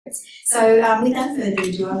So without further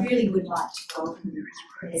ado, I really would like to welcome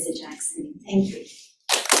Professor Jackson. Thank you.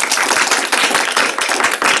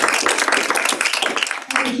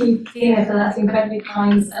 Thank you, Tina, for that incredibly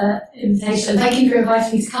kind invitation. Thank you for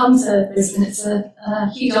inviting me to come to Brisbane. It's a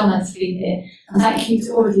huge honour to be here. And thank you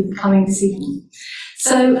to all of you for coming this evening.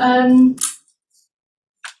 So,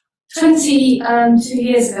 22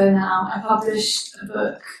 years ago now, I published a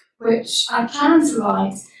book which I planned to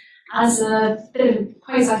write as a bit of a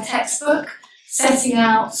quasi-textbook, setting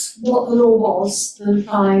out what the law was that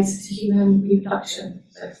applied to human reproduction,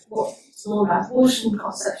 so what it's all about, abortion,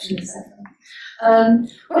 contraception, etc.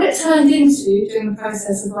 What it turned into during the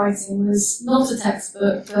process of writing was not a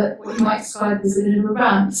textbook, but what you might describe as a bit of a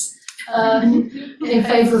rant in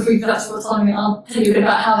favour of reproductive autonomy. I'll tell you a bit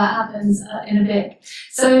about how that happens in a bit.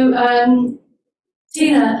 So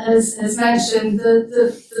Tina has mentioned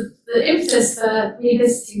the impetus for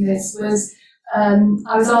revisiting this was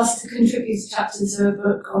I was asked to contribute a chapter to a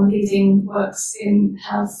book on leading works in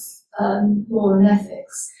health, law and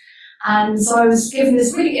ethics. And so I was given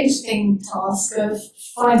this really interesting task of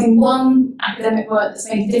finding one academic work that's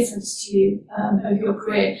made a difference to you over your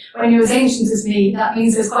career. When you're as ancient as me, that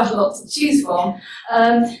means there's quite a lot to choose from.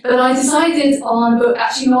 But I decided on a book,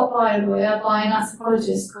 actually not by a lawyer, by an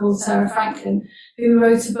anthropologist called Sarah Franklin, who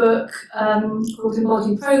wrote a book called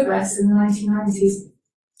Embodied Progress in the 1990s,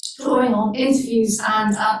 drawing on interviews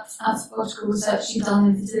and anthropological research she'd done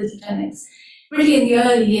in fertility clinics, really in the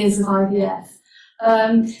early years of IVF.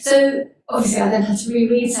 So obviously I then had to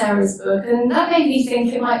reread Sarah's book, and that made me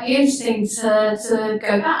think it might be interesting to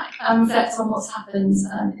go back and reflect on what's happened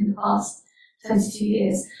in the past 22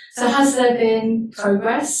 years. So has there been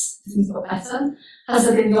progress? Have things got better? Has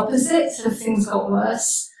there been the opposite? Have things got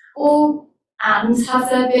worse? And have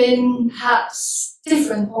there been perhaps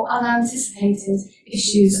different or unanticipated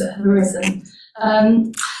issues that have arisen?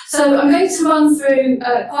 So I'm going to run through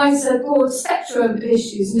quite a broad spectrum of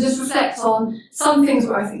issues and just reflect on some things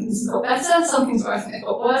where I think things have got better, some things where I think they've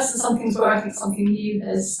got worse, and some things where I think something new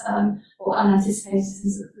has, or unanticipated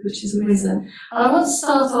which has arisen. And I want to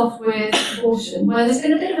start off with abortion, where there's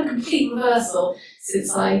been a bit of a complete reversal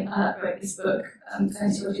since I wrote this book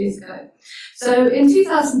 20 odd years ago. So in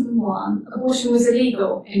 2001, abortion was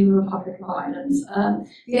illegal in the Republic of Ireland.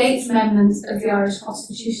 The 8th Amendment of the Irish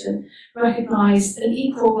Constitution recognised an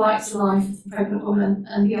equal right to life of the pregnant woman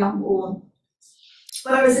and the unborn.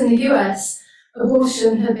 Whereas in the US,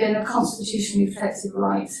 abortion had been a constitutionally protected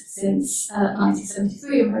right since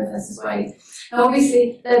 1973 in Roe versus Wade. Now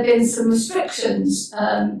obviously there have been some restrictions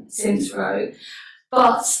since Roe,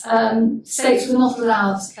 but states were not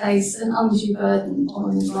allowed to place an undue burden on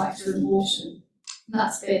women's right to abortion. And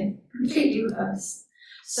that's been completely reversed.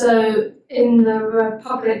 So in the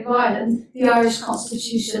Republic of Ireland, the Irish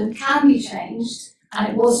Constitution can be changed, and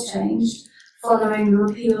it was changed, following the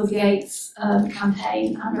repeal of the 8th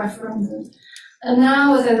campaign and referendum. And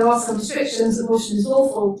now, although there are some restrictions, abortion is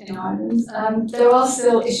lawful in Ireland, there are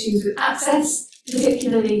still issues with access,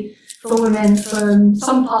 particularly for women from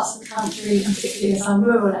some parts of the country, and particularly in some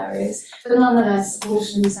rural areas. But nonetheless,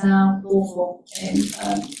 abortion is now lawful in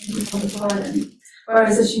the Republic of Ireland.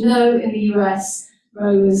 Whereas, as you know, in the US,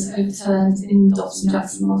 Roe was overturned in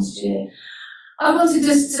Dobson-Jackson last year. I wanted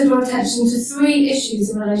just to draw attention to 3 issues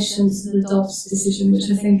in relation to the Dobbs decision, which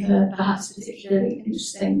I think are perhaps particularly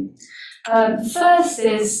interesting. The first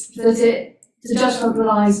is that the judgment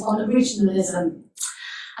relies on originalism.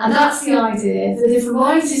 And that's the idea that if a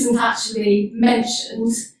right isn't actually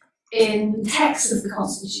mentioned in the text of the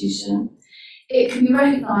Constitution, it can be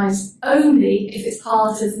recognised only if it's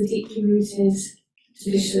part of the deeply rooted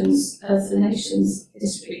traditions of the nation's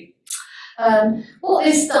history. What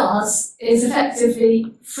this does is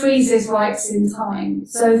effectively freezes rights in time.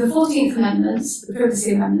 So the 14th Amendment, the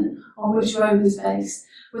Privacy Amendment, on which Roe was based,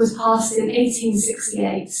 was passed in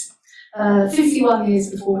 1868, 51 years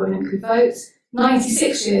before women could vote,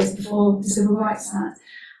 96 years before the Civil Rights Act.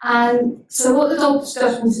 And so what the Dobbs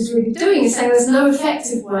judgment is really doing is saying there's no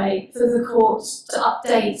effective way for the courts to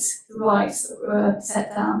update the rights that were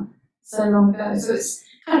set down so long ago. So it's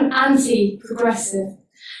kind of anti-progressive.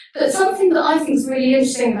 But something that I think is really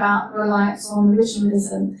interesting about reliance on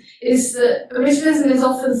originalism is that originalism is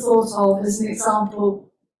often thought of as an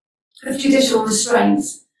example of judicial restraint.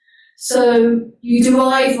 So you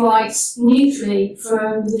derive rights neutrally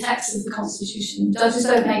from the text of the Constitution. Judges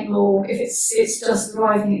don't make law if it's just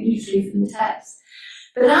deriving it neutrally from the text.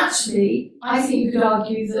 But actually, I think you could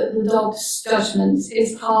argue that the Dobbs judgment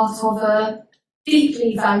is part of a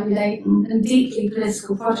deeply value-laden and deeply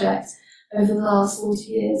political project over the last 40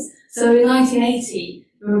 years. So in 1980,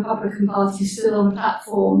 the Republican Party stood on the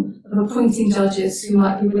platform of appointing judges who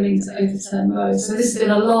might be willing to overturn Roe. So this has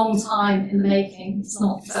been a long time in the making. It's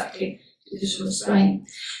not exactly judicial restraint.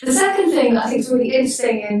 The second thing that I think is really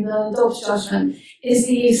interesting in the Dobbs judgment is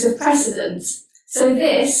the use of precedent. So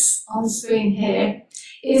this, on the screen here,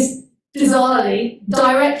 is bizarrely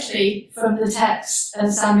directly from the text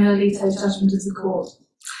of Samuel Alito's judgment of the court.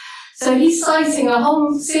 So he's citing a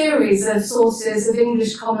whole series of sources of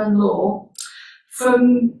English common law,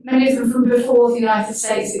 from many of them from before the United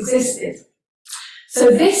States existed.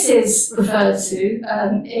 So this is referred to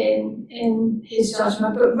in his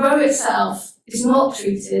judgment, but Roe itself is not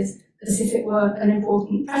treated as if it were an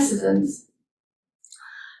important precedent.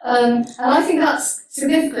 And I think that's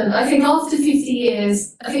significant. I think after 50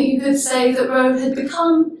 years, I think you could say that Roe had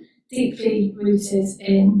become deeply rooted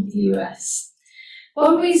in the US.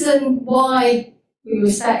 One reason why we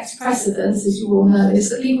respect precedent, as you all know, is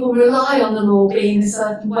that people rely on the law being a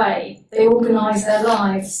certain way. They organise their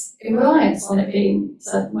lives in reliance on it being a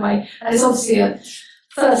certain way. And it's obviously a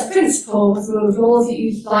first principle of the rule of law that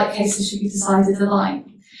you like cases should be decided alike.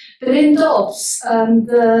 But in Dobbs,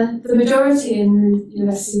 the majority in the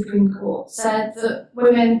US Supreme Court said that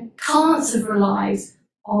women can't have relied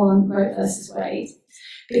on Roe versus Wade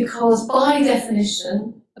because by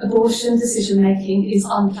definition, abortion decision-making is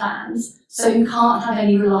unplanned, so you can't have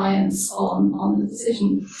any reliance on the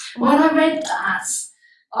decision. And when I read that,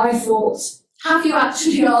 I thought, have you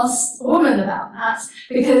actually asked a woman about that?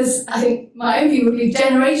 Because I think my own view would be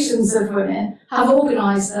generations of women have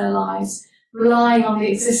organised their lives relying on the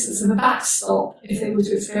existence of a backstop if they were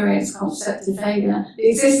to experience contraceptive failure. The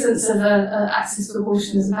existence of access to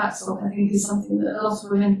abortion as a backstop, I think, is something that a lot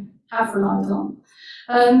of women have relied on.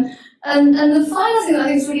 And the final thing that I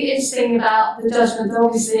think is really interesting about the judgment,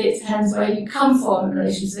 obviously it depends where you come from in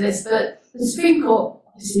relation to this, but the Supreme Court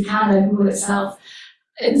obviously can overrule itself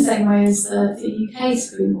in the same way as the UK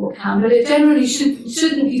Supreme Court can, but it generally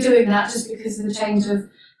shouldn't be doing that just because of the change of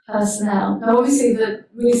personnel. Now obviously the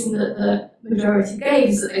reason that the majority gave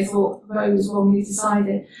is that they thought Roe was wrongly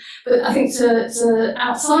decided, but I think to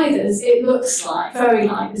outsiders it looks like, very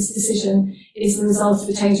like, this decision is the result of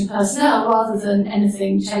a change of personnel rather than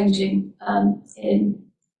anything changing in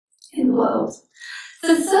the world.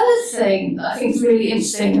 The third thing that I think is really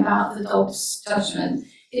interesting about the Dobbs judgment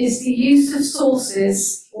is the use of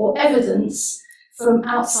sources or evidence from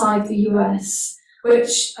outside the US,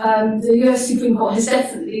 which the US Supreme Court has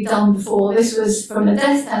definitely done before. This was from a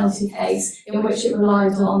death penalty case in which it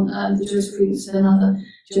relied on the jurisprudence of another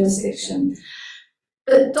jurisdiction.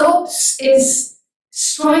 But Dobbs is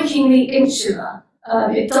strikingly insular.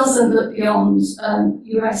 It doesn't look beyond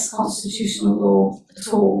US constitutional law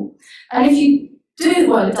at all. And if you do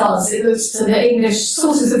what it does, it looks to the English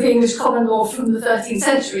sources of the English common law from the 13th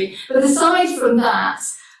century. But aside from that,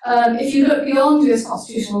 if you look beyond US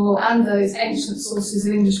constitutional law and those ancient sources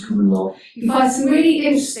of English common law, you find some really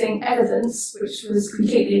interesting evidence, which was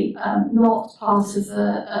completely not part of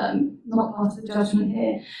the judgment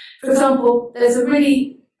here. For example, there's a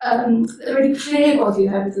really clear body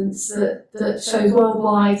of evidence that shows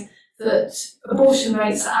worldwide that abortion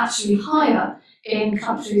rates are actually higher in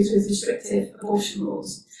countries with restrictive abortion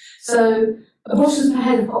laws. So abortions per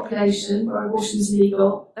head of population, where abortion is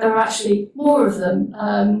legal, there are actually more of them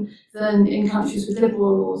than in countries with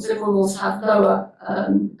liberal laws. Liberal laws have lower,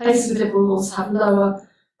 places with liberal laws have lower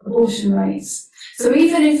abortion rates. So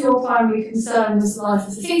even if your primary concern was the life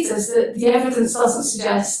of the fetus, the evidence doesn't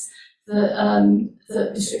suggest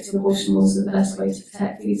that restrictive abortion laws are the best way to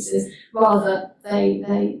protect fetuses. Rather, they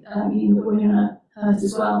mean that women are hurt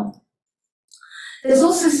as well. There's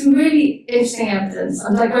also some really interesting evidence.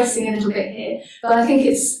 I'm digressing a little bit here, but I think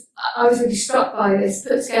I was really struck by this,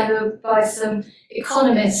 put together by some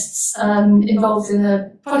economists involved in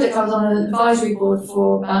a project I was on an advisory board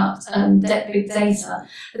for about big data.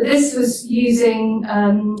 But this was using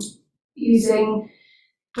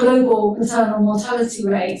global maternal mortality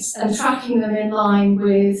rates and tracking them in line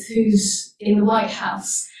with who's in the White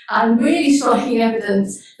House. And really striking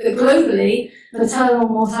evidence that globally, maternal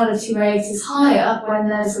mortality rate is higher when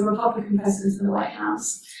there's a Republican president in the White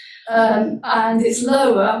House. And it's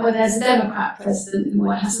lower when there's a Democrat president in the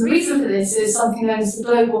White House. The reason for this is something known as the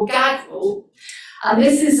global gag rule. And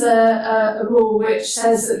this is a rule which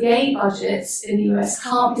says that the aid budgets in the US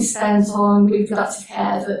can't be spent on reproductive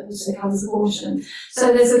care that also covers abortion.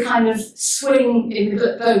 So there's a kind of swing in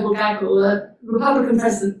the global gag rule. The Republican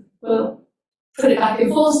president will put it back in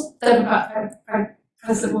force, Democrat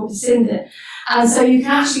president will rescind it. And so you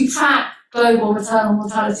can actually track global maternal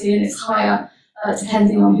mortality, and it's higher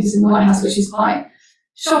depending on who's in the White House, which is quite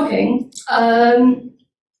shocking.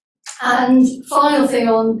 And final thing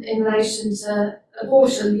in relation to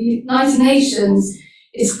abortion, the United Nations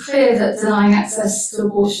is clear that denying access to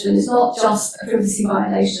abortion is not just a privacy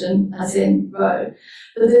violation, as in Roe,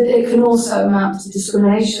 but that it can also amount to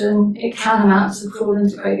discrimination, it can amount to cruel and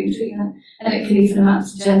degrading treatment, and it can even amount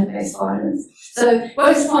to gender-based violence. So, well,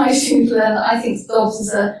 it's quite assumed to learn that I think Dobbs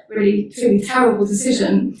is a really, truly terrible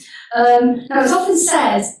decision. Now, it's often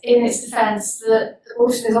said in its defence that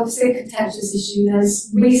abortion is obviously a contentious issue.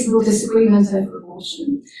 There's reasonable disagreement over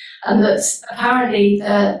abortion, and that apparently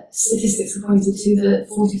the statistics have pointed to that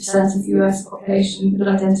 40% of the US population would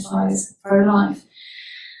identify as pro-life.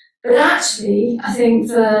 But actually, I think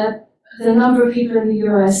the number of people in the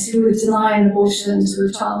US who would deny an abortion to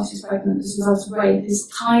a child who's pregnant as a result of rape is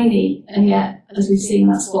tiny, and yet, as we've seen,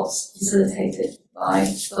 that's what's facilitated by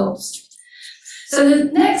Dobbs. So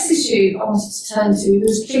the next issue I wanted to turn to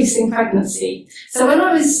was policing pregnancy. So when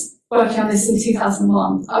I was working on this in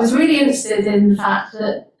 2001, I was really interested in the fact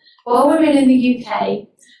that while women in the UK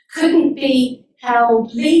couldn't be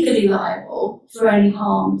held legally liable for any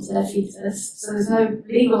harm to their fetus, so there's no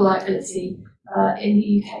legal liability in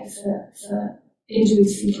the UK for injury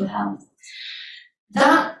to fetal health,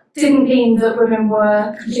 that didn't mean that women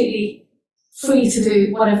were completely free to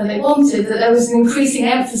do whatever they wanted, that there was an increasing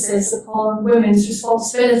emphasis upon women's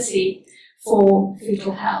responsibility for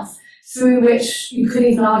fetal health, through which you could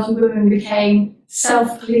even argue women became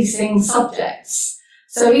self-policing subjects.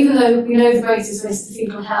 So even though we know the greatest risk to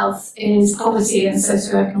fetal health is poverty and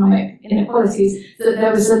socioeconomic inequalities, that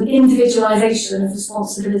there was an individualisation of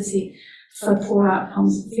responsibility for poor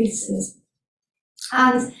outcomes of fetuses.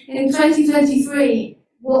 And in 2023,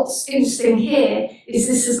 what's interesting here is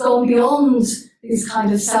this has gone beyond this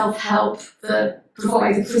kind of self-help, the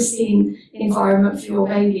provide a pristine environment for your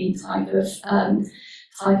baby type of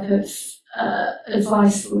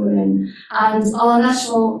advice for women. And our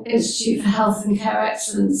National Institute for Health and Care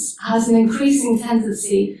Excellence has an increasing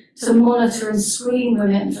tendency to monitor and screen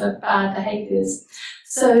women for bad behaviours.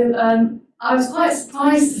 So I was quite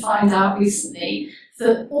surprised to find out recently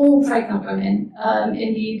that all pregnant women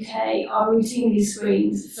in the UK are routinely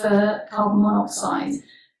screened for carbon monoxide.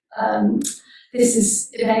 This is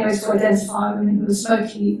in many ways to identify women who are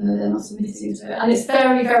smoking even though they're not admitting to it. And it's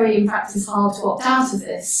very, very in practice hard to opt out of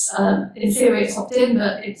this. In theory it's opt-in,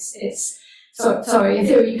 but in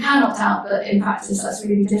theory you can opt out, but in practice that's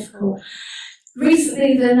really difficult.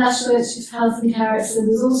 Recently, the National Institute for Health and Care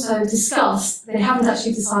Excellence has also discussed, they haven't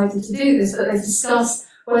actually decided to do this, but they've discussed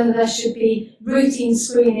whether there should be routine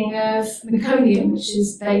screening of meconium, which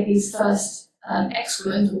is the baby's first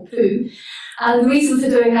excrement or poo. And the reason for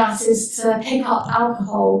doing that is to pick up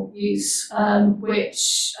alcohol use,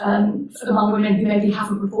 which among women who maybe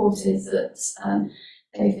haven't reported that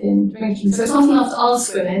they've been drinking. So it's not enough to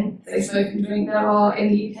ask women if they smoke and drink. There are in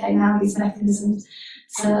the UK now these mechanisms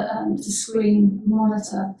to screen and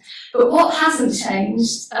monitor. But what hasn't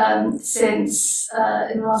changed since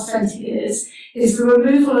in the last 20 years is the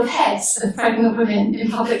removal of heads of pregnant women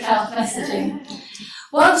in public health messaging.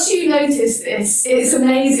 Once you notice this, it's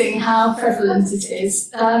amazing how prevalent it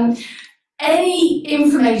is. Any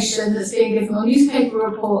information that's being given on newspaper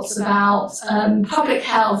reports about public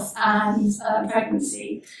health and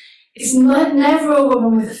pregnancy, it's never a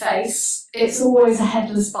woman with a face, it's always a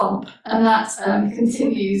headless bump, and that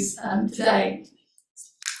continues today.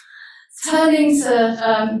 Turning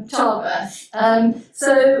to childbirth.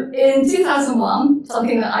 So in 2001,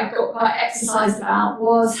 something that I got quite exercised about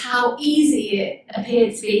was how easy it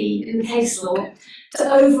appeared to be in the case law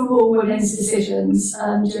to overrule women's decisions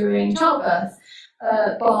during childbirth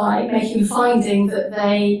by making a finding that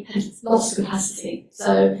they had lost capacity.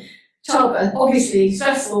 So childbirth, obviously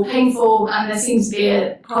stressful, painful, and there seems to be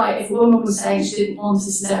if a woman was saying she didn't want a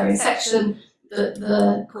cesarean section, that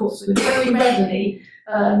the courts would very readily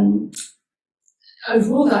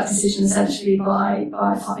overrule that decision essentially by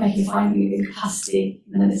making a finding of incapacity,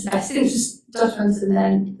 and then it's the best interest judgment, and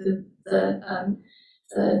then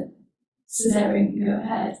the cesarean can go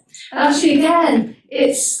ahead. And actually, again,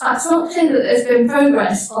 it's not clear that there's been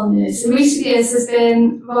progress on this. In recent years, there's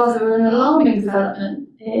been rather an alarming development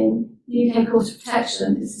in the UK Court of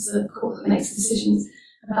Protection. This is a court that makes decisions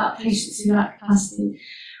about patients who lack capacity,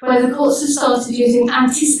 where the courts have started using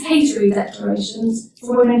anticipatory declarations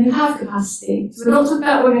for women who have capacity. So we're not talking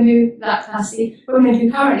about women who lack capacity, women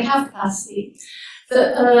who currently have capacity.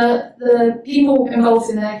 That the people involved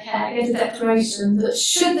in their care get a declaration that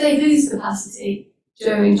should they lose capacity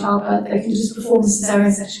during childbirth, they can just perform the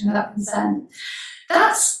cesarean section without consent.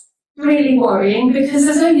 That's really worrying because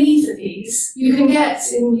there's no need for these. You can get,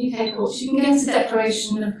 in UK courts, you can get a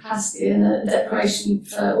declaration of capacity and a declaration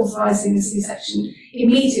for authorising a C-section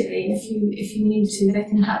immediately if you need to. That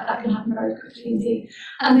can happen very quickly indeed.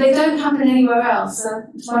 And they don't happen anywhere else. To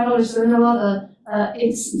my knowledge, there are no other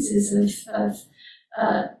instances of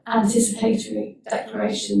anticipatory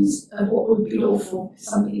declarations of what would be lawful if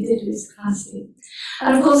somebody did lose capacity.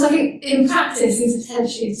 And of course, I think in practice these are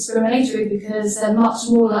potentially discriminatory because they're much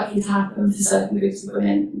more likely to happen for certain groups of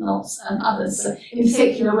women, not others. So in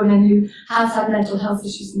particular, women who have had mental health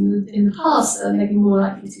issues in the past are maybe more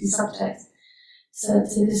likely to be subject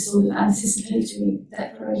to this sort of anticipatory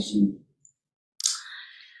declaration.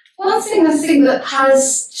 One thing I think that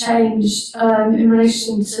has changed in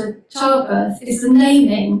relation to childbirth is the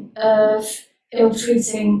naming of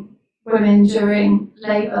ill-treating women during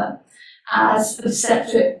labour as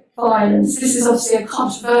obstetric violence. This is obviously a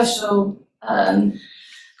controversial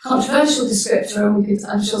descriptor, and we could,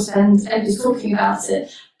 I'm sure, spend ages talking about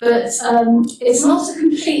it. But it's not a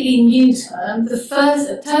completely new term.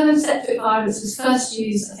 The term obstetric violence was first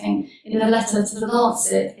used, I think, in a letter to the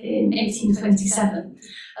Lancet in 1827.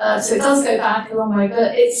 So it does go back a long way,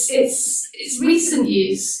 but its recent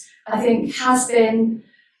use, I think, has been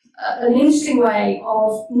an interesting way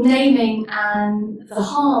of naming the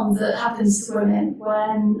harm that happens to women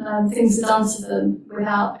when things are done to them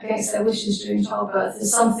against their wishes during childbirth.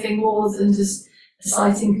 There's something more than just a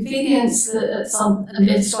slight inconvenience, and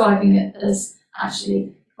describing it as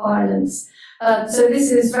actually violence. So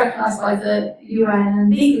this is recognised by the UN and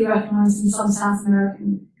legally recognised in some South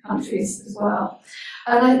American countries as well.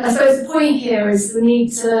 And I suppose the point here is the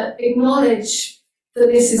need to acknowledge that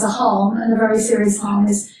this is a harm, and a very serious harm.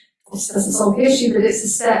 This doesn't solve the issue, but it's a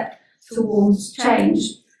step towards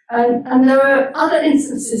change. And there are other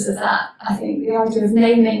instances of that, I think, the idea of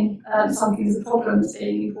naming something as a problem as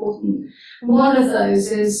being important. And one of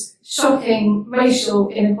those is shocking racial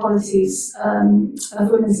inequalities of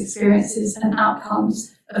women's experiences and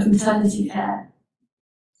outcomes of maternity care.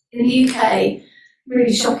 In the UK,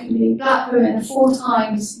 really shockingly, black women are 4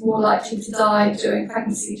 times more likely to die during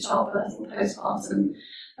pregnancy, childbirth, and postpartum.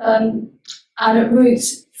 And at root,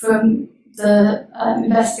 from the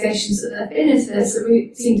investigations that have been into this, at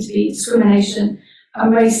root seem to be discrimination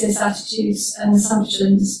and racist attitudes and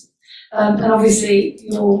assumptions. And obviously,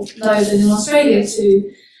 you all know that in Australia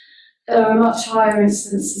too, there are much higher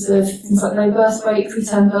instances of things like low birth weight,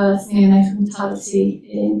 preterm birth, neonatal mortality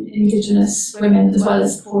in Indigenous women, as well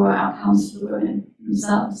as poorer outcomes for the women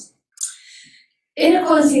themselves.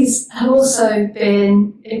 Inequalities have also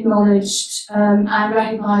been acknowledged and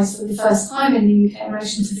recognised for the first time in the UK in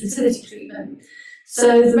relation to fertility treatment.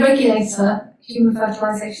 So the regulator, Human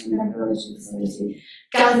Fertilisation and Embryology Authority,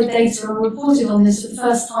 gathered data and reported on this for the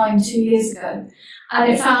first time 2 years ago.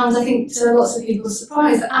 And it found, I think, to lots of people's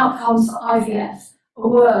surprise, that outcomes for IVF are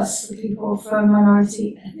worse for people from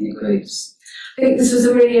minority ethnic groups. I think this was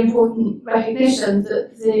a really important recognition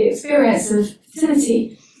that the experience of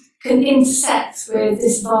fertility can intersect with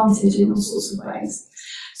disadvantage in all sorts of ways.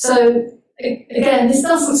 So again, this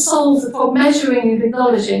doesn't solve the problem. Measuring and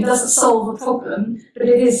acknowledging doesn't solve the problem, but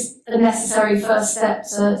it is a necessary first step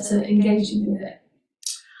to engaging with it.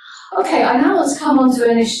 Okay, I now want to come on to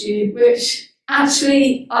an issue which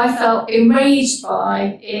actually I felt enraged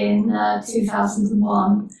by in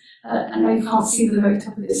 2001. I know you can't see the very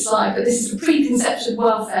top of this slide, but this is the preconception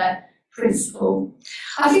welfare principle.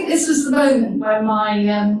 I think this was the moment where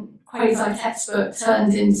my quasi-textbook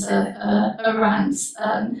turned into a rant.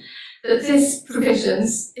 That this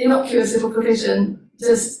provisions, innocuous little provision,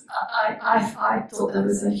 just I thought there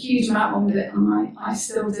was a huge amount wrong with it, and I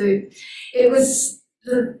still do. It was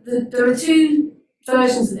there are 2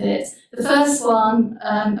 versions of it. The first one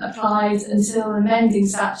applied until an amending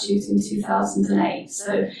statute in 2008.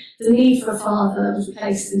 So the need for a father was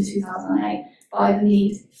replaced in 2008 by the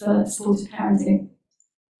need for supported parenting.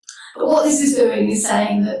 But what this is doing is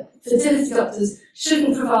saying that fertility doctors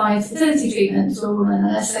shouldn't provide fertility treatment to a woman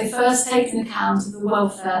unless they first take into account of the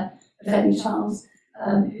welfare of any child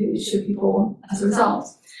who should be born as a result.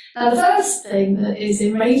 Now, the first thing that is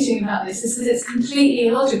enraging about this is that it's completely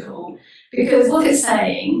illogical, because what it's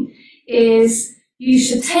saying is you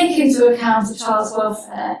should take into account a child's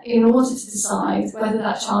welfare in order to decide whether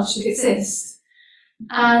that child should exist.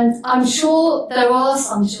 And I'm sure there are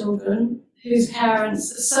some children whose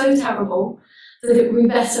parents are so terrible that it would be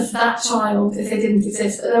better for that child if they didn't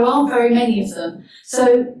exist, but there aren't very many of them.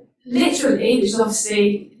 So literally, which is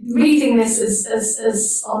obviously reading this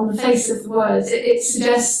as on the face of the words, it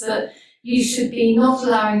suggests that you should be not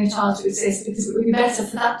allowing a child to exist because it would be better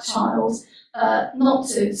for that child not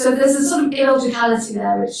to. So there's a sort of illogicality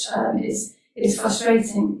there, which is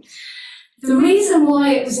frustrating. The reason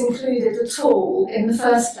why it was included at all in the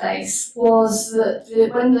first place was that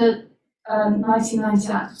when the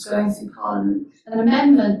 1990 Act was going through Parliament, an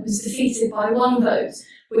amendment was defeated by one vote,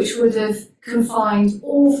 which would have confined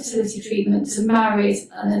all fertility treatment to married,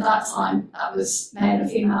 and at that time that was male and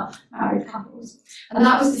female married couples. And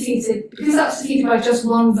that was defeated, because that was defeated by just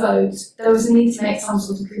one vote, there was a need to make some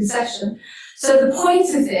sort of concession. So the point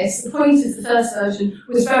of this, the point of the first version,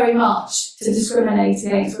 was very much to discriminate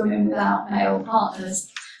against women without male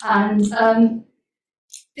partners. And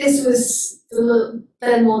this was the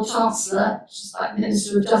then Lord Chancellor, which is like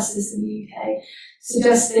Minister of Justice in the UK,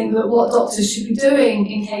 suggesting that what doctors should be doing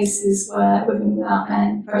in cases where women without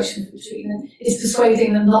men approaching for treatment is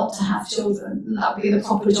persuading them not to have children, and that would be the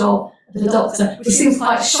proper job of the doctor, which seems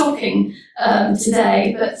quite shocking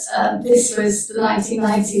today, but this was the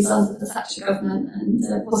 1990s under the Thatcher government, and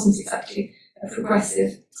wasn't exactly a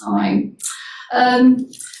progressive time.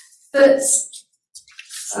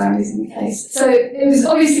 Sorry, I'm losing the case. So it was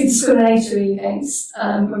obviously discriminatory against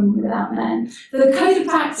women without men. The code of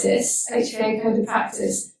practice, HVA code of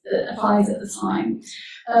practice, that applied at the time,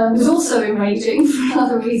 was also enraging for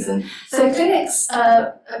another reason. So clinics,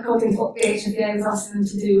 according to what the HVA was asking them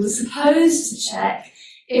to do, were supposed to check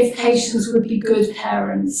if patients would be good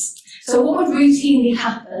parents. So what would routinely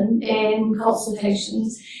happen in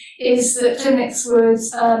consultations is that clinics would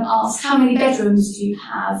ask, how many bedrooms do you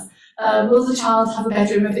have? Will the child have a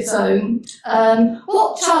bedroom of its own?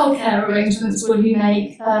 What childcare arrangements will you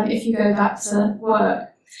make if you go back to work?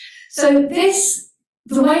 So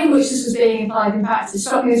the way in which this was being applied in practice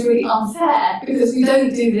struck me as really unfair, because we don't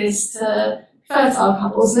do this to fertile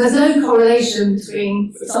couples, and there's no correlation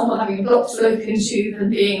between, for example, having a blocked fallopian tube and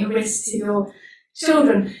being a risk to your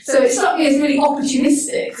children. So it struck me as really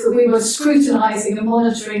opportunistic that we were scrutinising and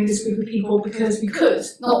monitoring this group of people because we could,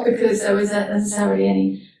 not because there was necessarily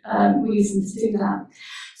any reason to do that.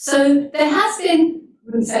 So there has been, I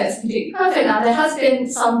wouldn't say it's completely perfect now, there has been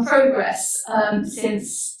some progress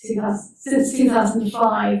since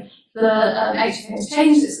 2005. The HFA has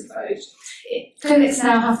changed its approach. Clinics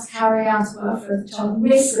now have to carry out a welfare of the child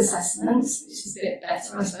risk assessment, which is a bit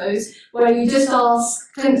better, I suppose, where you just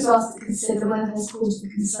ask, clinics are asked to consider whether there's cause for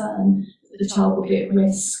concern that the child will be at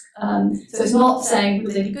risk. So it's not saying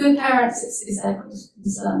would they be good parents, it's their cause for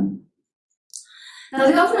concern. Now,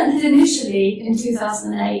 the government had initially, in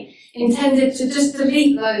 2008, intended to just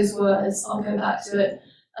delete those words, I'll go back to it,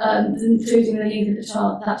 including the need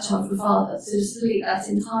of that child for a father, so just delete that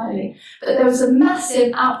entirely. But there was a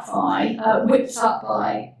massive outcry, whipped up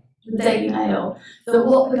by the Daily Mail, that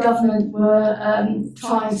what the government were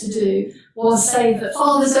trying to do was say that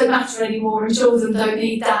fathers don't matter anymore and children don't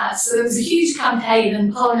need dads. So there was a huge campaign,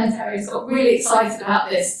 and parliamentarians got really excited about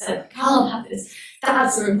this, said, we can't have this.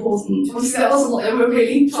 Dads are important. Obviously, that wasn't what they were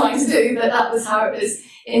really trying to do, but that was how it was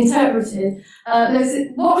interpreted.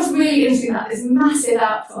 What was really interesting about this massive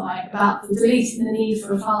outcry about the deleting the need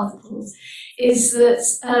for a father clause is that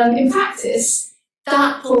in practice,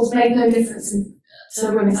 that clause made no difference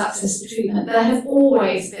to women's access to treatment. There have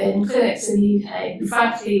always been clinics in the UK who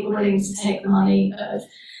frankly were willing to take the money of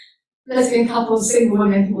lesbian couples, single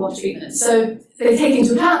women who want treatment. So they take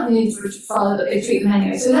into account the need for a father, but they treat them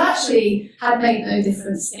anyway. So it actually had made no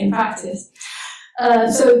difference in practice.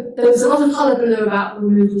 So there was a lot of hullabaloo about the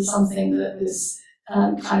removal of something that was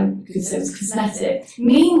kind of, you could say, was cosmetic.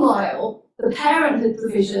 Meanwhile, the parenthood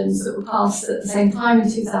provisions that were passed at the same time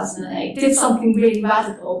in 2008 did something really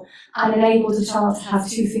radical and enabled a child to have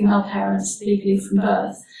two female parents legally from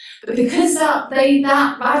birth. But because that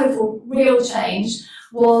radical, real change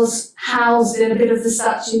was housed in a bit of the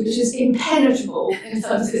statute which is impenetrable in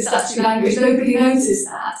terms of its statutory language, nobody noticed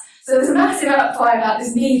that. So there's a massive outcry about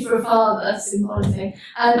this need for a father symbolically,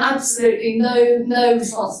 and absolutely no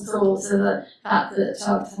response at all to the fact that a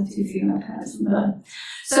child had two female parents from birth.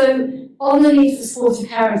 So on the need for supportive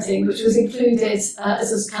parenting, which was included as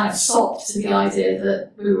a kind of sop to the idea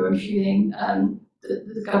that we were impugning,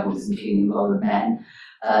 the government was impugning the role of men,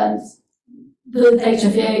 the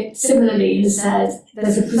HFA similarly has said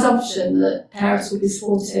there's a presumption that parents will be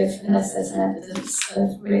supportive unless there's an evidence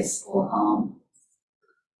of risk or harm.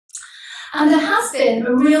 And there has been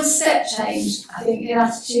a real step change, I think, in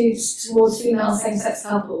attitudes towards female same-sex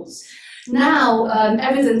couples. Now,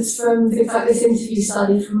 evidence from things like this interview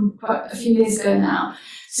study from quite a few years ago now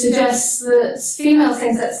suggests that female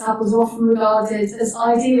same-sex couples are often regarded as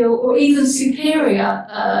ideal or even superior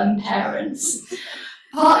parents.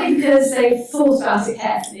 Partly because they've thought about it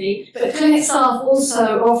carefully, but clinic staff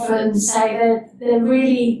also often say they're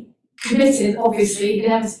really committed, obviously,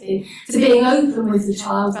 inevitably, to being open with the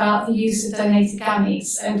child about the use of donated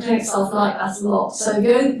gametes, and clinic staff like that a lot. So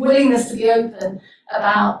the willingness to be open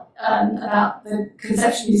about the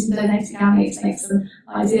conception of using donated gametes makes them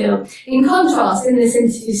ideal. In contrast, in this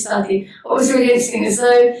interview study, what was really interesting is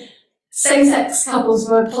though same-sex couples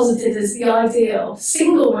were posited as the ideal,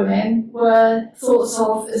 single women were thought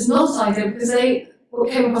of as not ideal because what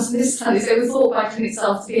came across in this study is they were thought by clinic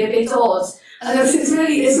staff to be a bit odd. And it's a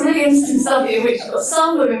really interesting study in which you've got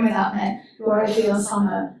some women without men who are ideal and some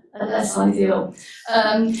are less ideal.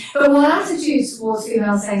 But while attitudes towards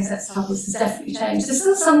female same-sex couples has definitely changed, there's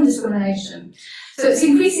still some discrimination. So it's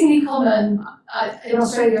increasingly common, in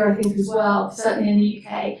Australia I think as well, certainly in the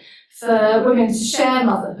UK, for women to share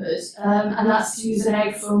motherhood, and that's to use an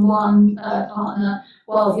egg from one partner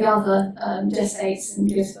while the other gestates and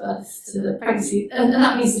gives birth to the pregnancy. And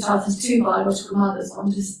that means the child has two biological mothers, one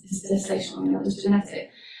is gestational and the other is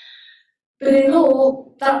genetic. But in law,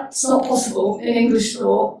 that's not possible in English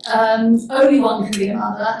law. Only one can be a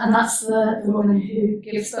mother, and that's the woman who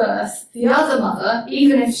gives birth. The other mother,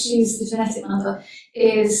 even if she's the genetic mother,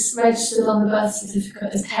 is registered on the birth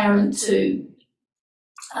certificate as parent to,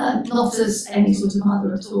 not as any sort of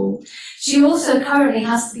mother at all. She also currently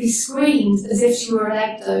has to be screened as if she were an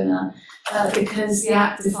egg donor, because the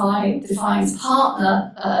Act defines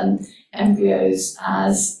partner embryos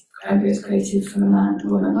as embryos created from a man and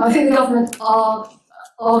a woman. I think the government are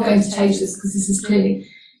going to change this because this is clearly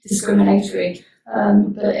discriminatory,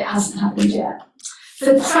 but it hasn't happened yet.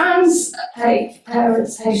 For trans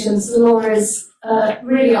patients, the law is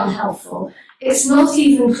really unhelpful. It's not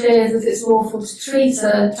even clear that it's lawful to treat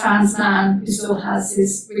a trans man who still has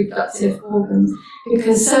his reproductive organs,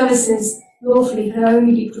 because services lawfully can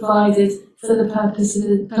only be provided for the purposes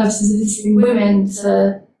of assisting women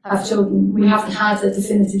to have children. We haven't had a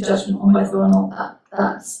definitive judgment on whether or not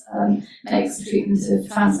that makes the treatment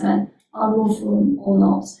of trans men unlawful or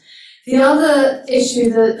not. The other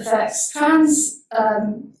issue that affects trans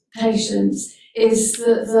patients is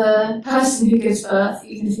that the person who gives birth,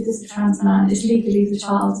 even if it is a trans man, is legally the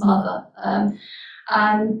child's mother.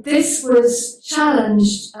 And this was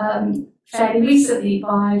challenged fairly recently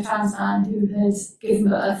by a trans man who had given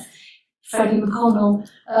birth, Freddie McConnell.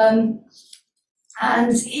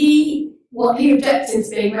 And he objected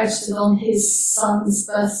to being registered on his son's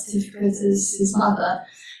birth certificate as his mother.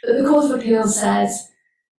 But the Court of Appeal said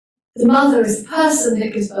the mother is the person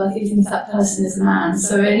that gives birth, even if that person is a man.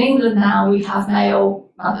 So in England now we have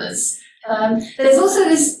male mothers. There's also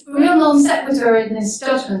this real non sequitur in this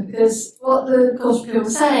judgment, because what the Court of Appeal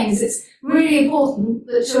was saying is it's really important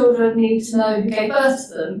that children need to know who gave birth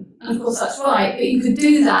to them. And of course that's right, but you could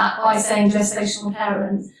do that by saying gestational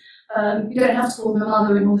parent. You don't have to call them a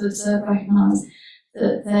mother in order to recognise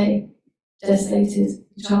that they gestated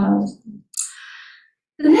the child.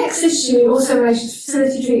 The next issue also relates to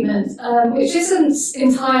fertility treatment, which isn't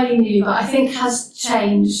entirely new, but I think has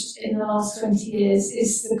changed in the last 20 years,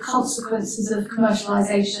 is the consequences of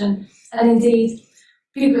commercialisation. And indeed,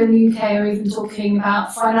 people in the UK are even talking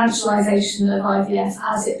about financialisation of IVF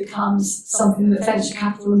as it becomes something that venture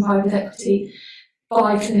capital and private equity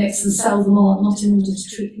buy clinics and sell them on, not in order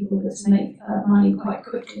to treat people, but to make money quite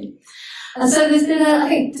quickly. And so there's been a, I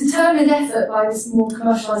think, determined effort by this more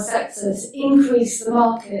commercialised sector to increase the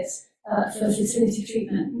market for fertility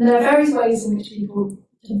treatment. And there are various ways in which people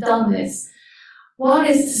have done this. One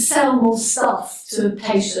is to sell more stuff to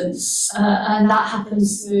patients, and that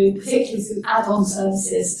happens particularly through add-on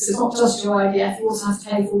services. So it's not just your IVF, you also have to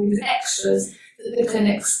pay for all these extras that the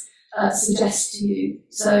clinics suggest to you.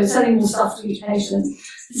 So selling more stuff to each patient.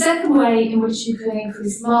 The second way in which you can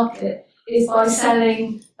increase the market is by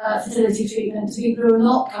selling fertility treatment to people who are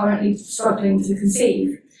not currently struggling to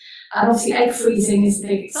conceive. And obviously egg freezing is a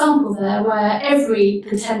big example there, where every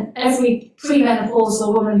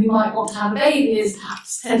premenopausal woman who might want to have a baby is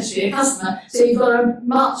perhaps potentially a customer. So you've got a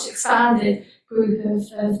much expanded group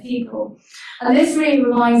of people. And this really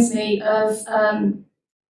reminds me of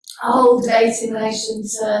a whole debate in relation to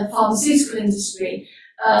the pharmaceutical industry,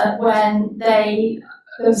 when there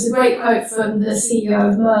was a great quote from the CEO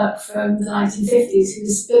of Merck from the 1950s, who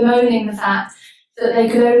was bemoaning the fact that they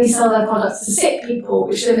could only sell their products to sick people,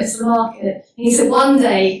 which limits the market. And he said one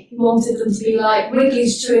day he wanted them to be like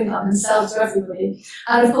Wrigley's chewing gum and sell to everybody.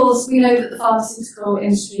 And of course, we know that the pharmaceutical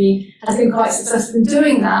industry has been quite successful in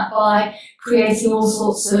doing that by creating all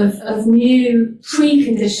sorts of new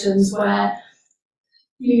preconditions where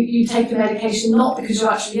you take a medication not because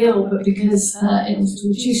you're actually ill, but because it wants to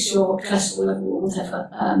reduce your cholesterol level or whatever.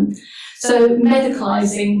 So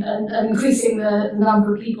medicalising and increasing the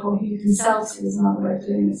number of people who you can sell to is another way of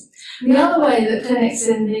doing this. And the other way that clinics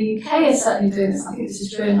in the UK are certainly doing this, I think this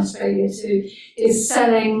is true in Australia too, is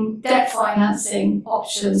selling debt financing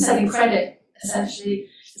options, selling credit essentially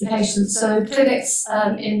to patients. So clinics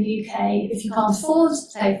in the UK, if you can't afford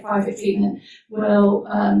to pay for private treatment, will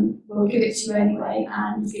give it to you anyway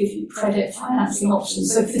and give you credit financing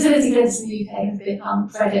options. So fertility clinics in the UK have become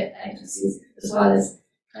credit agencies as well as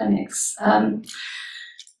clinics.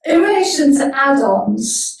 In relation to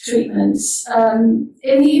add-ons treatments, in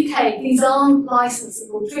the UK, these aren't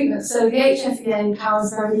licensable treatments, so the HFEA power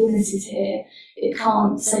is very limited here. It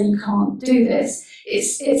can't say you can't do this.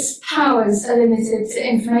 Its powers are limited to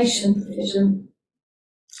information provision.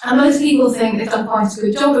 And most people think they've done quite a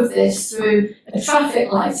good job of this through a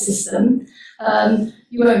traffic light system.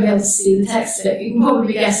 You won't be able to see the text of it. You can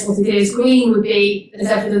probably guess what it is. Green would be there's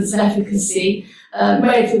evidence of efficacy.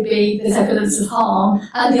 Red would be there's evidence of harm,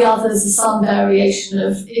 and the others are some variation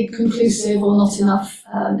of inconclusive or not enough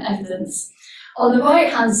evidence. On the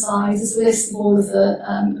right-hand side is a list of all of the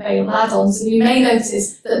available add-ons, and you may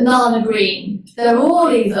notice that none are green. They're all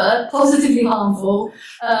either positively harmful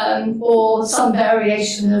or some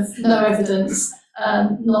variation of no evidence,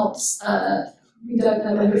 we don't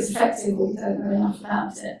know whether it's effective or we don't know enough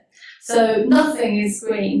about it. So nothing is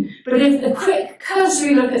green. But if a quick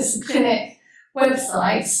cursory look at some clinic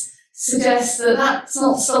websites suggests that that's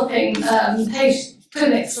not stopping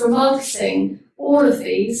clinics from marketing all of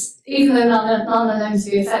these, even though none are known to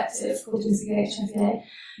be effective, according to the HFEA.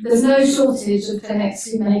 There's no shortage of clinics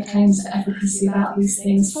who make claims to efficacy about these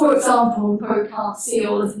things. For example, you probably can't see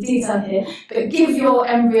all of the detail here, but give your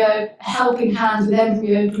embryo a helping hand with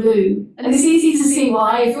embryo glue. And it's easy to see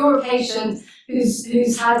why. If you're a patient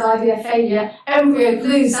who's had IVF failure, embryo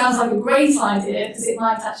glue sounds like a great idea because it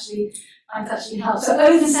might actually help. So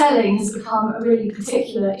overselling has become a really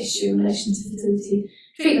particular issue in relation to fertility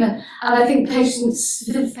treatment. And I think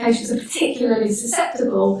fertility patients are particularly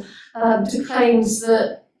susceptible to claims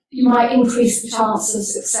that you might increase the chance of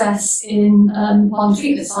success in one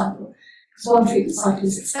treatment cycle. Because one treatment cycle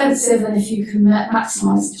is expensive, and if you can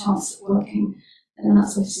maximise the chance of working, then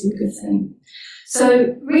that's obviously a good thing.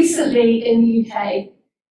 So recently in the UK,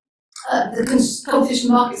 the Competition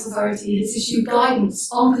and Markets Authority has issued guidance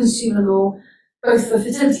on consumer law, both for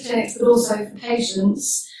fertility clinics but also for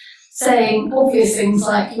patients, saying obvious things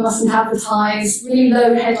like you mustn't advertise really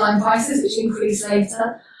low headline prices, which increase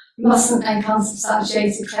later. You mustn't make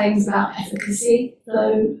unsubstantiated claims about efficacy,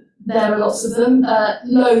 though there are lots of them.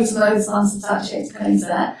 Loads and loads of unsubstantiated claims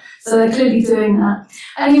there. So they're clearly doing that.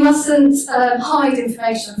 And you mustn't hide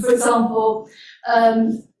information. For example,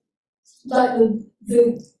 like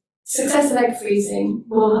the success of egg freezing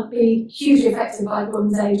will be hugely affected by the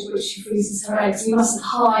woman's age at which she freezes her eggs. You mustn't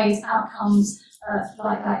hide outcomes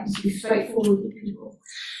like that. You should be straightforward with people.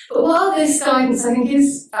 But while this guidance, I think,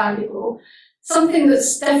 is valuable, something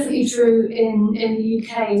that's definitely true in the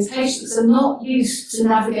UK is patients are not used to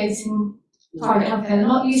navigating private healthcare. They're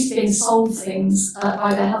not used to being sold things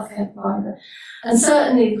by their healthcare provider. And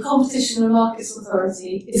certainly the Competition and Markets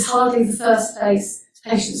Authority is hardly the first place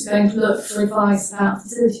patients are going to look for advice about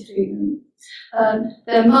fertility treatment.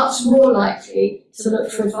 They're much more likely to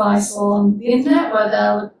look for advice on the internet, where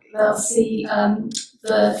they'll see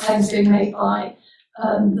the claims being made by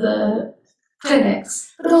the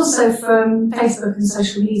clinics, but also from Facebook and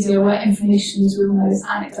social media, where information is almost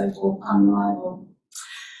anecdotal, unreliable.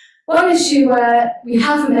 One issue where we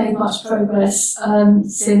haven't made much progress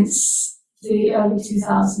since the early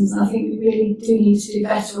 2000s, and I think we really do need to do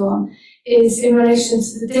better on, is in relation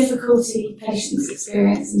to the difficulty patients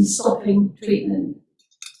experience in stopping treatment.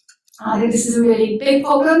 I think this is a really big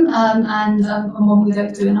problem and one we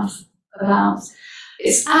don't do enough about.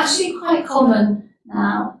 It's actually quite common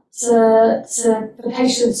now for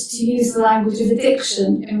patients to use the language of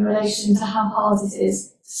addiction in relation to how hard it is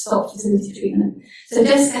to stop fertility treatment. So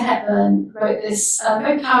Jessica Hepburn wrote this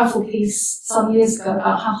very powerful piece some years ago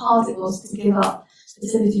about how hard it was to give up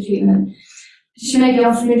fertility treatment. She may be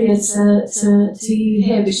unfamiliar to you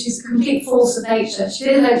here, but she's a complete force of nature. She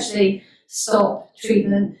did eventually stop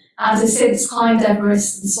treatment and has since climbed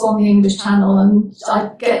Everest and swum the English Channel, and I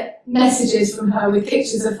get messages from her with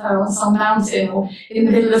pictures of her on some mountain or in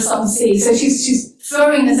the middle of some sea. So she's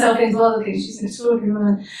throwing herself into other things. She's an extraordinary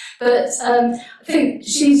woman. But I think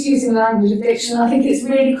she's using the language of addiction. I think it's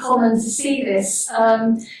really common to see this.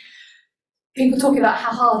 People talking about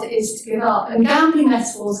how hard it is to give up. And gambling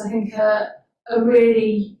metaphors, I think, are are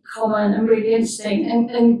really common and really interesting.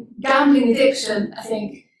 And gambling addiction, I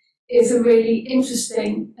think, is a really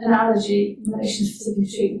interesting analogy in relation to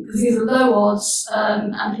fertility treatment, because these are low odds,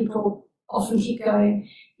 and people often keep going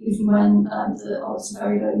even when the odds are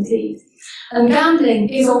very low indeed. And gambling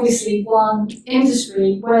is obviously one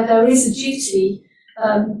industry where there is a duty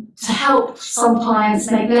to help some clients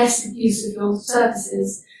make less use of your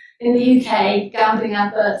services. In the UK, gambling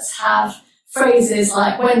adverts have phrases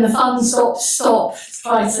like, when the fun stops, stop,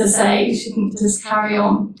 try to say you shouldn't just carry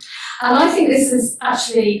on. And I think this is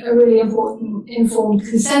actually a really important informed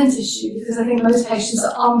consent issue, because I think most patients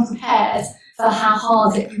are unprepared for how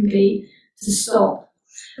hard it can be to stop.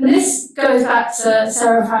 And this goes back to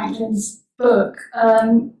Sarah Franklin's book,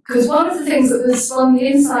 because one of the things that was one of the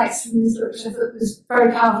insights from this book, which I thought was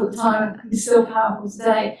very powerful at the time and is still powerful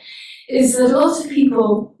today, is that a lot of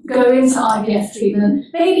people go into IVF treatment,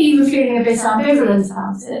 maybe even feeling a bit ambivalent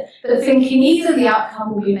about it, but thinking either the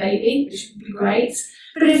outcome will be a baby, which would be great,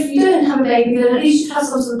 but if you don't have a baby, then at least you have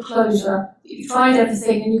some sort of closure. You've tried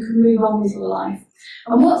everything and you can move on with your life.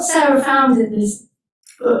 And what Sarah found in this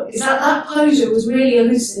book is that that closure was really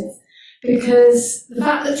elusive, because the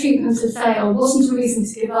fact that treatment had failed wasn't a reason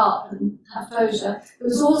to give up and have closure. It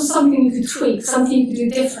was also something you could tweak, something you could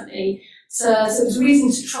do differently. So it was a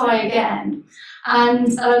reason to try again.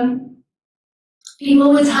 And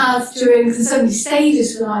people would have, during so many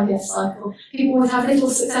stages for an IVF cycle, people would have little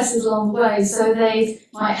successes along the way. So they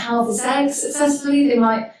might harvest eggs successfully, they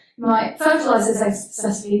might fertilise those eggs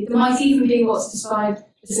successfully, there might even be what's described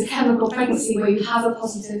as a chemical pregnancy, where you have a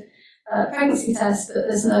positive pregnancy test, but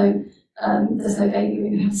there's no baby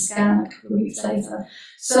when you have a scan a couple of weeks later.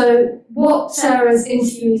 So what Sarah's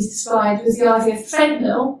interviewees described was the IVF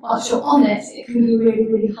treadmill. Once you're on it, it can be really,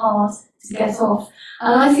 really hard to get off.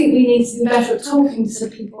 And I think we need to be better at talking to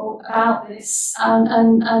people about this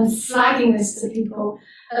and flagging this to people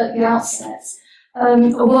at the outset.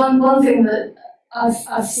 One thing that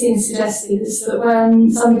I've seen suggested is that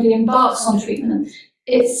when somebody embarks on treatment,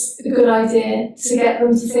 it's a good idea to get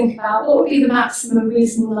them to think about what would be the maximum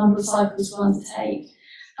reasonable number of cycles to undertake.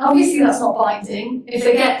 Obviously, that's not binding. If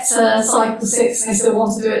they get to cycle 6 and they still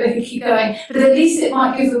want to do it, they can keep going. But at least it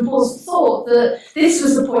might give them pause for thought that this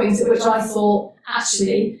was the point at which I thought,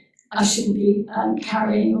 actually, I shouldn't be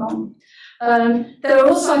carrying on. There are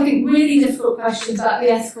also, I think, really difficult questions about the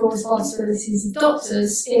ethical responsibilities of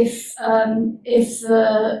doctors if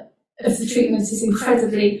the treatment is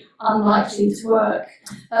incredibly unlikely to work.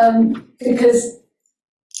 Because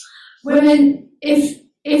women,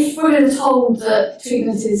 if women are told that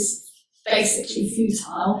treatment is basically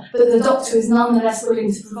futile, but the doctor is nonetheless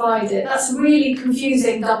willing to provide it, that's a really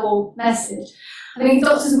confusing double message. I think if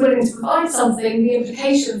doctors are willing to provide something, the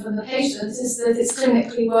implication from the patient is that it's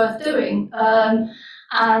clinically worth doing.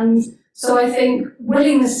 And so I think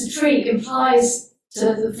willingness to treat implies,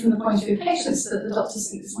 from the point of view of patients, that the doctors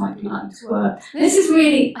think this might be likely to work. And this is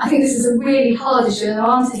really, I think this is a really hard issue, and there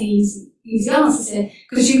aren't any easy answers here,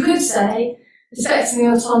 because you could say respecting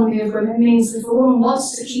the autonomy of women means that if a woman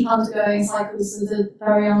wants to keep undergoing cycles that are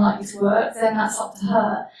very unlikely to work, then that's up to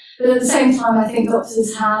her. But at the same time, I think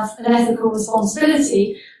doctors have an ethical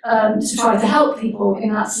responsibility to try to help people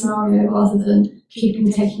in that scenario, rather than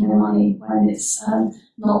taking their money when it's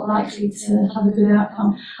not likely to have a good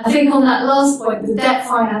outcome. I think on that last point, the debt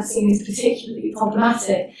financing is particularly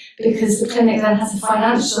problematic, because the clinic then has a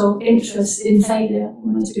financial interest in failure,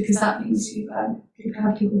 almost, because that means you can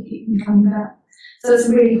have people keep coming back. So it's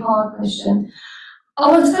a really hard question.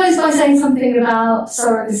 I want to close by saying something about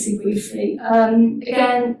surrogacy briefly.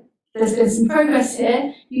 Again, there's been some progress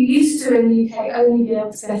here. You used to, in the UK, only be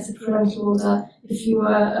able to get a parental order if you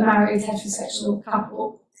were a married heterosexual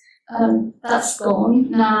couple. That's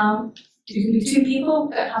gone. Now, you can be 2 people,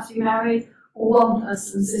 don't have to be married, or 1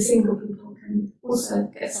 person, so single people can also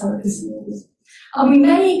get surrogacy orders. And we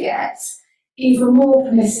may get even more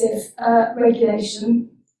permissive regulation,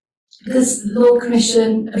 because the Law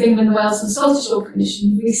Commission of England, Wales and the Scottish Law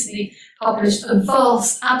Commission recently published a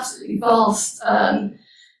vast, absolutely vast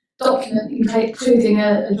document, including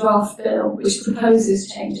a draft bill which proposes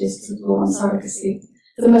changes to the law on surrogacy,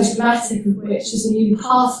 the most dramatic of which is a new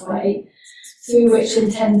pathway through which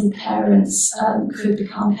intended parents could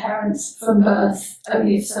become parents from birth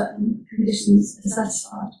only if certain conditions are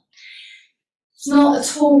satisfied. It's not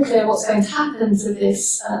at all clear what's going to happen to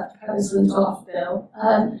this proposal and draft bill.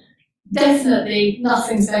 definitely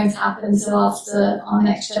nothing's going to happen until after our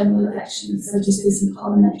next general election, so just do some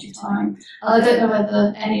parliamentary time. I don't know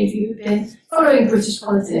whether any of you have been following British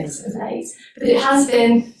politics of late, but it has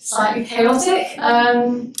been slightly chaotic.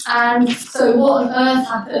 And so what on earth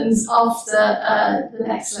happens after the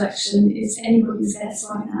next election is anybody's guess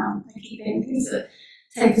right now. I keep hearing things that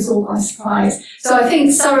take us all by surprise. So I think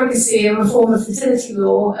surrogacy and reform of fertility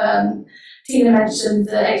law, Tina mentioned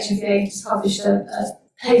that HFEA just published a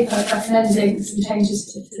paper recommending some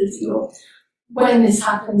changes to fertility law. When this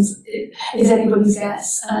happens, it is anybody's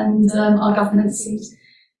guess, and our government seems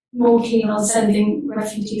more keen on sending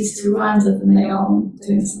refugees to Rwanda than they are on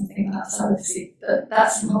doing something about surrogacy, but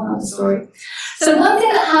that's a whole other story. So one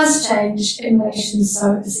thing that has changed in relation to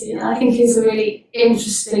surrogacy, and I think is a really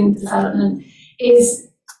interesting development, is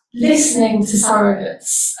listening to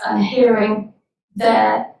surrogates and hearing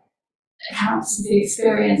their accounts of the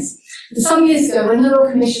experience. And some years ago, when the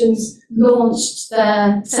Law Commissions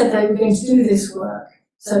said they were going to do this work,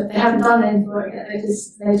 so they haven't done any work yet, they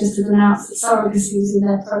just had announced that surrogacy was in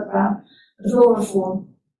their programme of law reform.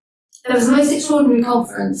 There was the most extraordinary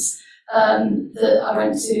conference that I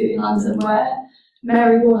went to in London where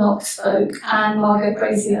Mary Warnock spoke and Margot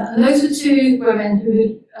Brazier, and those were two women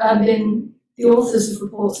who had been the authors of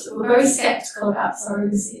reports that were very sceptical about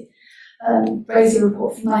surrogacy. Brazier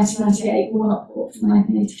report from 1998, Warnock report from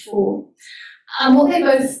 1984. And what they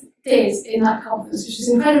both did in that conference, which was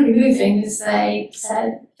incredibly moving, is they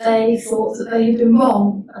said they thought that they had been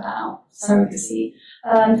wrong about surrogacy,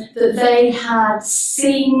 that they had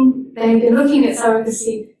been looking at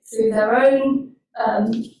surrogacy through their own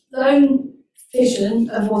vision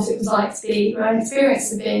of what it was like to be, their own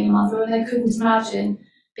experience of being a mother, and they couldn't imagine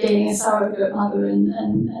being a surrogate mother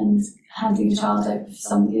and handing a child over to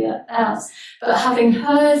somebody else. But having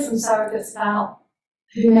heard from surrogates about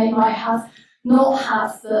who they might not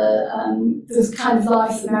have the kind of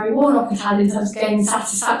life that Mary Warnock had in terms of gaining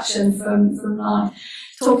satisfaction from life,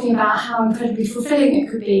 talking about how incredibly fulfilling it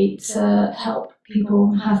could be to help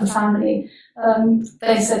people have a family,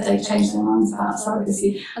 they said they changed their minds about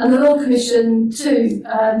surrogacy. And the Law Commission too,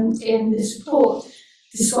 in this report,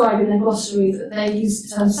 describe in their glossary that they use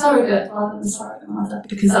the term surrogate rather than surrogate mother,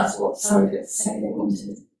 because that's what surrogates say they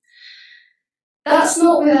wanted. That's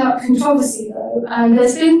not without controversy though, and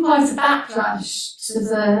there's been quite a backlash to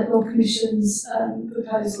the Law Commission's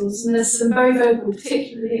proposals, and there's some very vocal,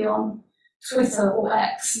 particularly on Twitter or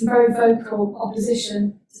X, some very vocal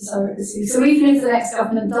opposition to surrogacy. So even if the next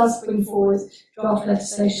government does bring forward draft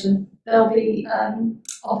legislation, there'll be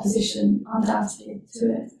opposition undoubtedly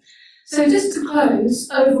to it. So just to close,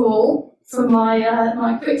 overall, from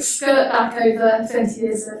my quick skirt back over 20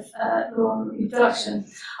 years of law and reproduction,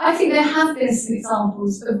 I think there have been some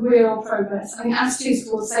examples of real progress. I mean, attitudes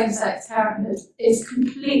towards same-sex parenthood is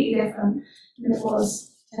completely different than it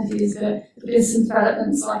was 20 years ago. There have been some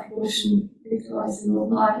developments like abortion legalised in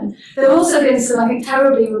Northern Ireland. There have also been some, I think,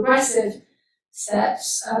 terribly regressive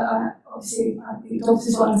steps. Obviously, I think adoption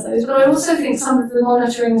is one of those, but I also think some of the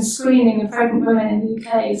monitoring and screening of pregnant women in the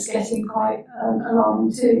UK is getting quite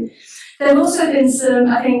alarming too. There have also been some,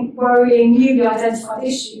 I think, worrying newly identified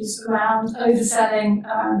issues around overselling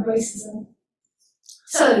and racism.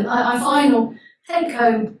 So, my final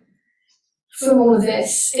take-home from all of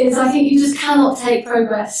this is I think you just cannot take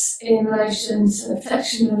progress in relation to the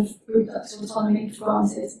protection of reproductive autonomy for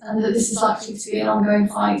granted, and that this is likely to be an ongoing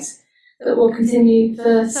fight that will continue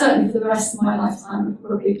certainly for the rest of my lifetime and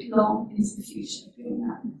probably long into the future.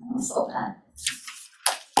 I'll stop there.